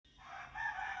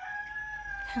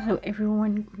Hello,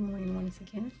 everyone. Good morning once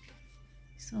again.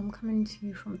 So, I'm coming to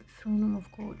you from the throne room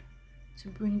of God to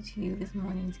bring to you this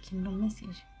morning's kingdom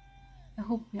message. I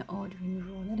hope we are all doing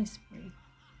well. Let us pray.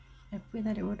 I pray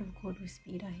that the word of God will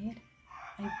speed ahead.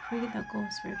 I pray that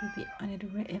God's word will be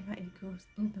honored wherever it goes.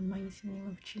 In the mighty name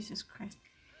of Jesus Christ,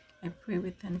 I pray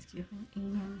with thanksgiving.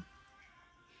 Amen.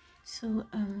 So,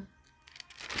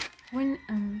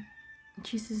 when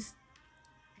Jesus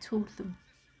told them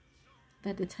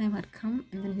that the time had come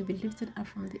and then he'll be lifted up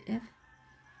from the earth,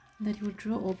 that he would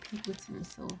draw all people to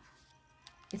himself.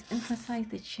 It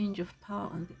emphasized the change of power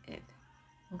on the earth.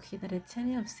 Okay, that the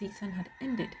tenure of Satan had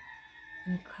ended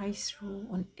and Christ's rule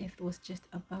on earth was just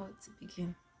about to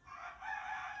begin.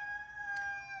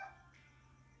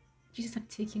 Jesus had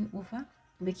taken over,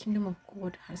 the kingdom of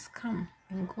God has come,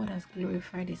 and God has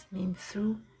glorified his name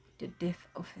through the death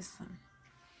of his son.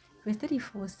 Verse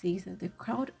 34 says that the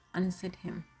crowd answered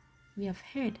him, "We have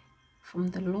heard from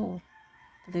the law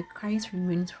that the Christ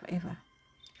remains forever.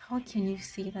 How can you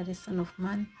say that the Son of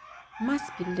Man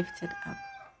must be lifted up?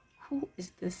 Who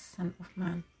is this Son of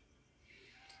Man?"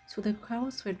 So the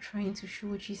crowds were trying to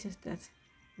show Jesus that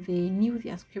they knew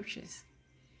their scriptures.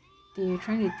 They were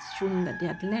trying to show him that they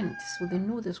had learned, so they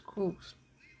know the scrolls.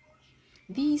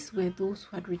 These were those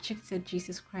who had rejected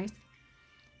Jesus Christ.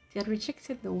 They had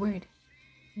rejected the word.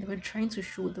 They were trying to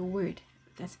show the word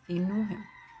that they know him.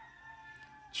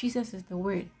 Jesus is the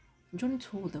word. John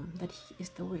told them that he is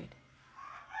the word.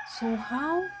 So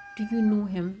how do you know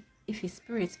him if his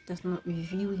spirit does not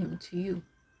reveal him to you?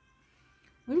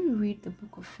 When we read the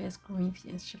book of 1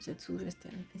 Corinthians chapter 2 verse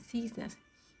 10, it says that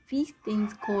these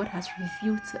things God has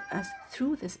revealed to us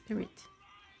through the Spirit.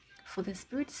 For the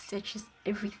Spirit searches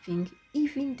everything,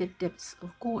 even the depths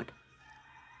of God.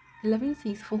 11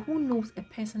 says, "For who knows a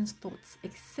person's thoughts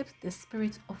except the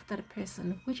spirit of that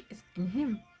person which is in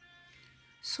him?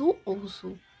 So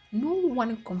also, no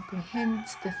one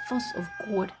comprehends the thoughts of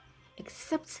God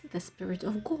except the Spirit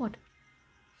of God."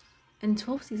 And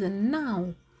 12 says, "And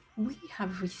now we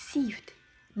have received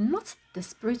not the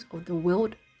spirit of the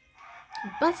world,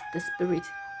 but the Spirit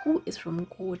who is from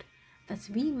God, that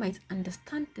we might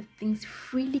understand the things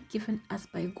freely given us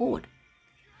by God."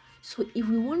 So if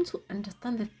we want to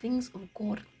understand the things of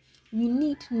God, we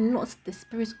need not the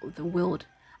spirit of the world,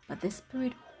 but the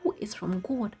Spirit who is from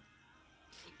God.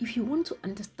 If you want to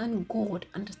understand God,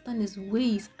 understand his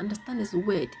ways, understand his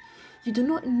word, you do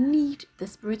not need the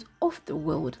spirit of the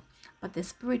world, but the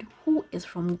Spirit who is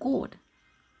from God.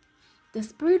 The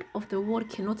spirit of the world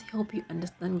cannot help you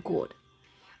understand God.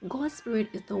 God's Spirit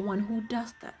is the one who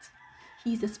does that.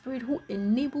 He is the Spirit who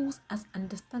enables us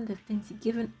understand the things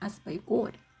given us by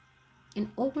God and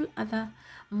all other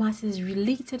matters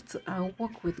related to our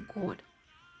work with God.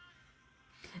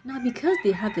 Now, because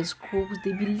they had the scrolls,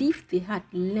 they believed they had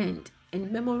learned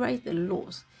and memorized the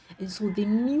laws, and so they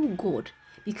knew God.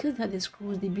 Because they had the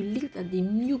scrolls, they believed that they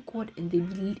knew God and they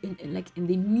believed and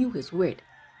they knew His word.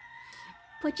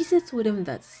 But Jesus told them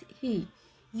that, hey,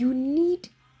 you need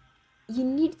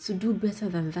to do better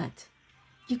than that.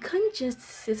 You can't just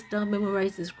sit down,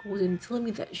 memorize the scrolls, and tell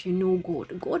me that you know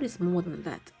God. God is more than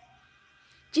that.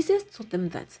 Jesus taught them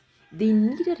that they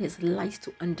needed his light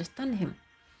to understand him.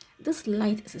 This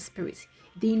light is a spirit.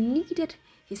 They needed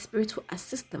his spirit to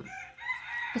assist them.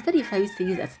 Verse 35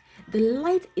 says that the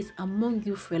light is among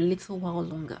you for a little while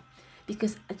longer.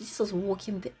 Because as Jesus was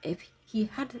walking the earth, he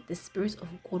had the Spirit of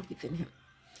God within him.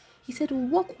 He said,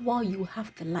 "Walk while you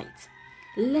have the light,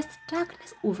 lest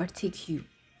darkness overtake you."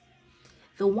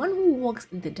 The one who walks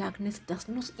in the darkness does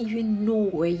not even know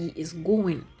where he is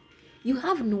going. You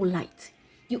have no light.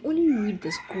 You only read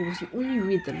the scrolls, you only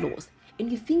read the laws,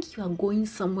 and you think you are going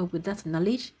somewhere with that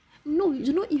knowledge? No, you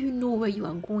do not even know where you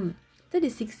are going.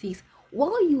 36 says,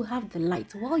 "While you have the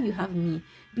light, while you have me,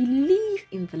 believe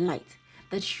in the light,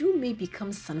 that you may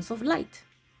become sons of light."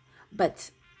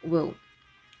 But, well,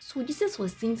 so Jesus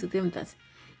was saying to them that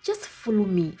just follow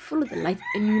me, follow the light,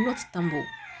 and you will not stumble.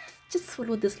 Just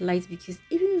follow this light, because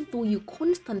even though you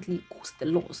constantly quote the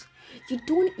laws, you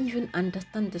don't even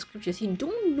understand the scriptures, you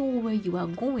don't know where you are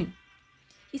going.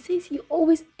 He says you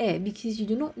always err because you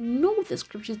do not know the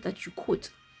scriptures that you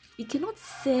quote. You cannot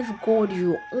serve God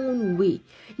your own way.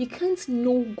 You can't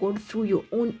know God through your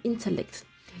own intellect.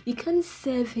 You can't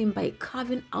serve him by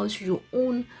carving out your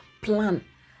own plan,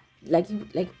 like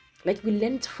we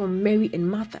learned from Mary and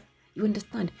Martha. You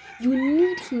understand? You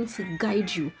need him to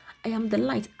guide you. I am the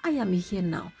light. I am here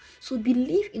now. So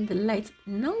believe in the light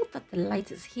now that the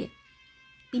light is here.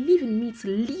 Believe in me to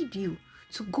lead you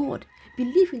to God.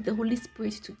 Believe in the Holy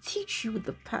Spirit to teach you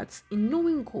the paths in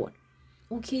knowing God.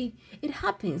 Okay? It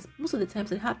happens. Most of the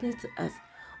times it happens to us.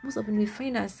 most often we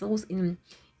find ourselves in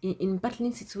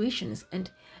battling situations,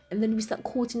 and then we start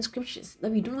quoting scriptures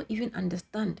that we do not even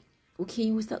understand.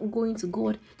 Okay, we start going to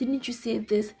God. Didn't you say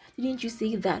this? Didn't you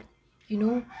say that?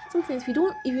 Sometimes we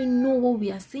don't even know what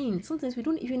we are saying. Sometimes we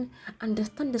don't even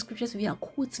understand the scriptures we are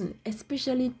quoting,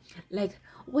 especially like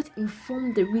what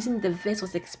informed the reason the verse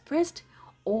was expressed,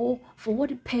 or for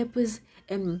what purpose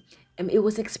it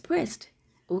was expressed.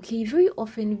 Okay, very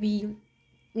often we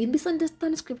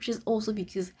misunderstand scriptures also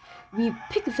because we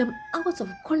pick them out of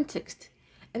context.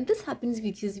 And this happens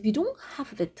because we don't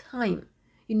have the time,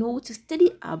 to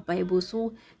study our Bible.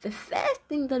 So the first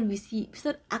thing that we see, we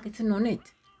start acting on it.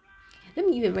 Let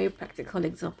me give you a very practical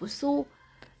example. So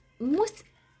most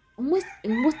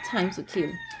times,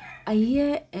 okay, I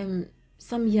hear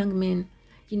some young men,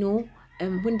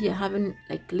 when they are having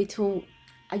like little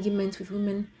arguments with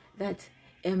women, that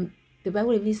the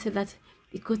Bible even said that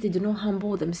because they do not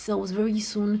humble themselves very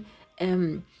soon,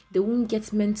 they won't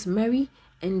get men to marry.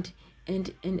 And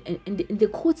the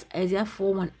quotes Isaiah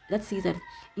 4:1 that says that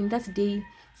in that day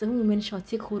 7 women shall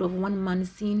take hold of one man,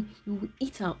 saying, we will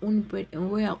eat our own bread and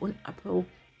wear our own apparel.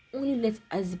 Only let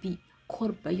us be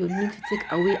called by your name to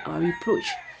take away our reproach.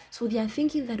 So they are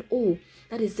thinking that, oh,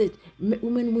 that is it.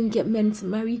 Women won't get men to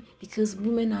marry because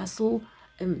women are so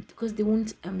because they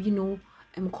won't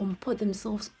comport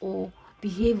themselves or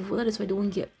behave well. That is why they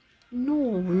won't get.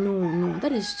 No.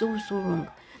 That is so wrong.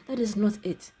 That is not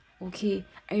it. Okay.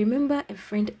 I remember a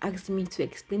friend asked me to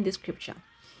explain the scripture.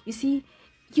 You see,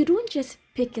 you don't just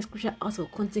pick a scripture out of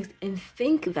context and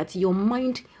think that your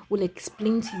mind will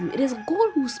explain to you. It is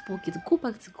God who spoke it. Go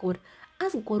back to God.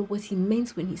 Ask God what he meant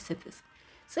when he said this.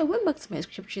 So I went back to my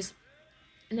scriptures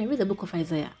and I read the book of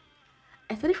Isaiah.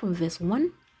 I started from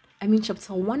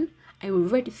chapter 1. I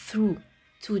read through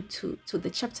to the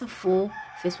chapter 4,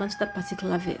 verse 1 to that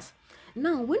particular verse.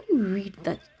 Now, when you read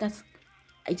that's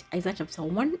Isaiah chapter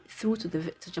 1 through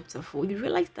to chapter 4, you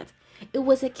realize that it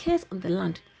was a curse on the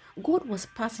land. God was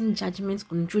passing judgments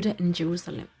on Judah and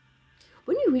Jerusalem.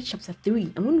 When you read chapter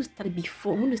 3, I'm going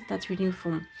to start reading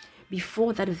from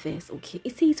before that verse, okay?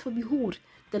 It says, for behold,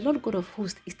 the Lord God of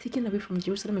hosts is taken away from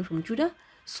Jerusalem and from Judah,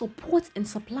 support and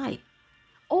supply,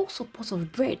 all support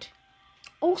of bread,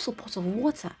 all support of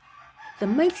water, the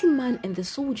mighty man and the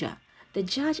soldier, the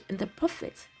judge and the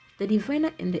prophet, the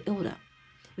diviner and the elder.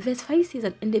 Verse 5 says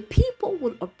that, and the people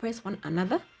will oppress one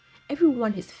another,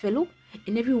 everyone his fellow,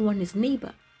 and everyone his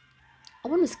neighbor. I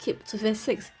want to skip to verse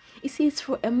 6. It says,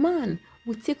 for a man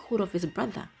will take hold of his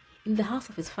brother in the house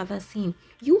of his father, saying,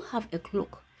 you have a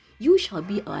cloak, you shall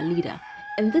be our leader,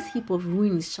 and this heap of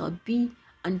ruins shall be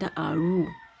under our rule.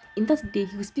 In that day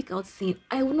he will speak out, saying,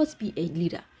 I will not be a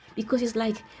leader. Because it's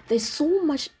like there's so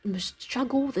much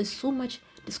struggle, there's so much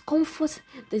discomfort,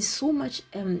 there's so much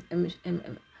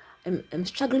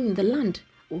struggling in the land,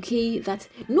 okay, that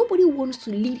nobody wants to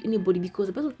lead anybody because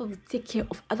the best people take care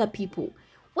of other people.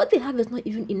 What they have is not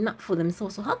even enough for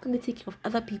themselves, so how can they take care of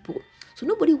other people? So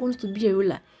nobody wants to be a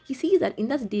ruler. He says that in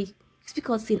that day, speak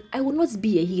out saying, I will not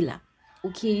be a healer,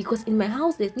 okay, because in my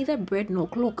house there's neither bread nor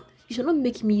cloak. You shall not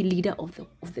make me leader of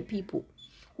the people.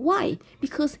 Why?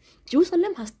 Because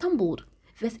Jerusalem has stumbled.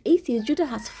 Verse 8 says, Judah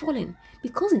has fallen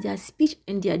because their speech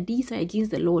and their deeds are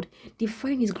against the Lord,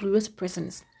 defying his glorious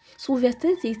presence. So verse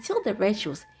 10 says, tell the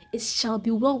righteous, it shall be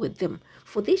well with them,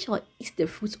 for they shall eat the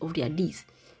fruits of their deeds.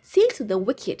 Say to the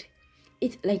wicked,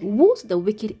 woe to the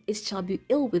wicked, it shall be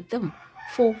ill with them,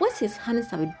 for what his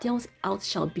hands have dealt out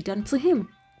shall be done to him.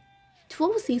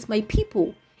 12 says, my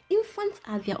people, infants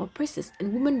are their oppressors,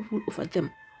 and women rule over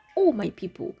them. O my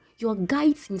people, your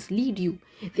guides mislead you.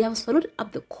 They have swallowed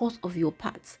up the course of your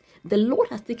paths. The Lord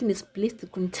has taken his place to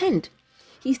contend.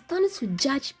 He stands to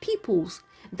judge peoples.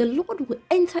 The Lord will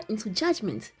enter into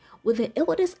judgment with the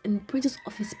elders and princes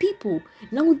of his people.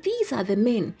 Now these are the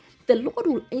men. The Lord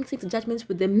will enter into judgment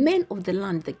with the men of the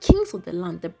land, the kings of the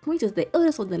land, the princes, the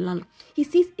elders of the land. He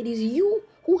says, it is you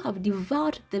who have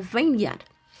devoured the vineyard.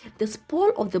 The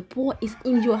spoil of the poor is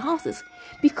in your houses,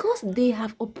 because they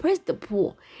have oppressed the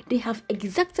poor. They have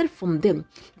exacted from them.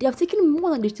 They have taken more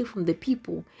than they took from the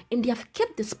people, and they have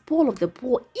kept the spoil of the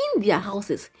poor in their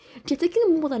houses. They are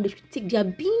taking more than they should take. They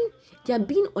are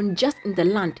being unjust in the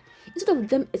land. Instead of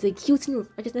them executing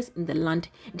righteousness in the land,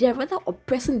 they are rather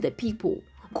oppressing the people.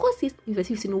 God says in verse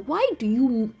 15, what do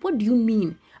you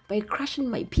mean by crushing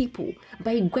my people,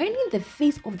 by grinding the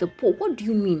face of the poor? What do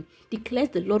you mean? Declares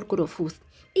the Lord God of hosts.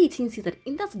 18 says that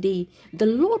in that day, the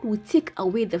Lord will take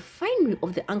away the finery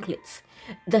of the anklets,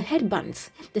 the headbands,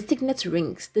 the signet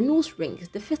rings, the nose rings,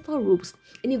 the festal robes,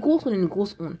 and it goes on and it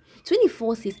goes on.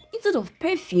 24 says, instead of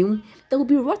perfume, there will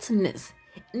be rottenness.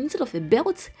 And instead of a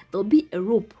belt, there will be a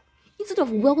rope. Instead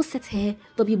of well set hair,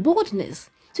 there'll be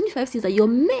baldness. 25 says that your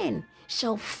men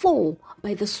shall fall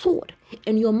by the sword,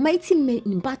 and your mighty men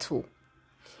in battle.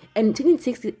 And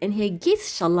 26 says, and her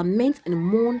gates shall lament and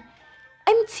mourn.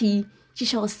 Empty, she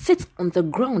shall sit on the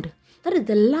ground. That is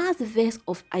the last verse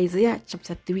of Isaiah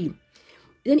chapter 3.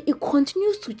 Then it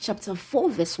continues to chapter 4,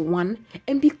 verse 1.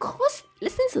 And because,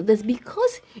 listen to this,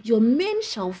 because your men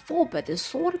shall fall by the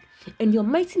sword, and your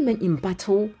mighty men in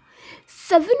battle,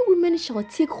 7 women shall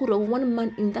take hold of one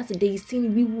man in that day,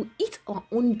 saying, we will eat our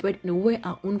own bread and wear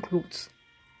our own clothes.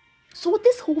 So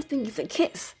this whole thing is a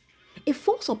curse. It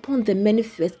falls upon the men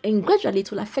first, and gradually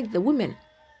it will affect the women.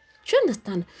 Do you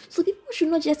understand? So people should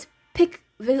not just pick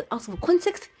verses out of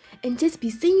context and just be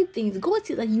saying things. God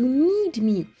says that you need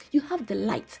me. You have the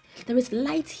light. There is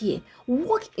light here.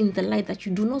 Walk in the light that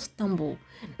you do not stumble.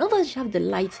 Now that you have the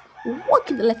light, walk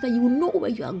in the light that you will know where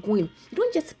you are going. You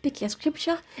don't just pick a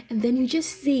scripture and then you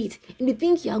just say it and you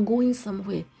think you are going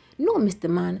somewhere. No, Mr.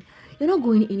 Man, you're not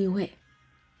going anywhere.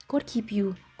 God keep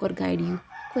you. God guide you.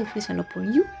 God face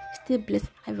upon you. Stay blessed.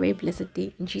 Have a very blessed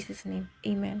day. In Jesus' name,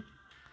 amen.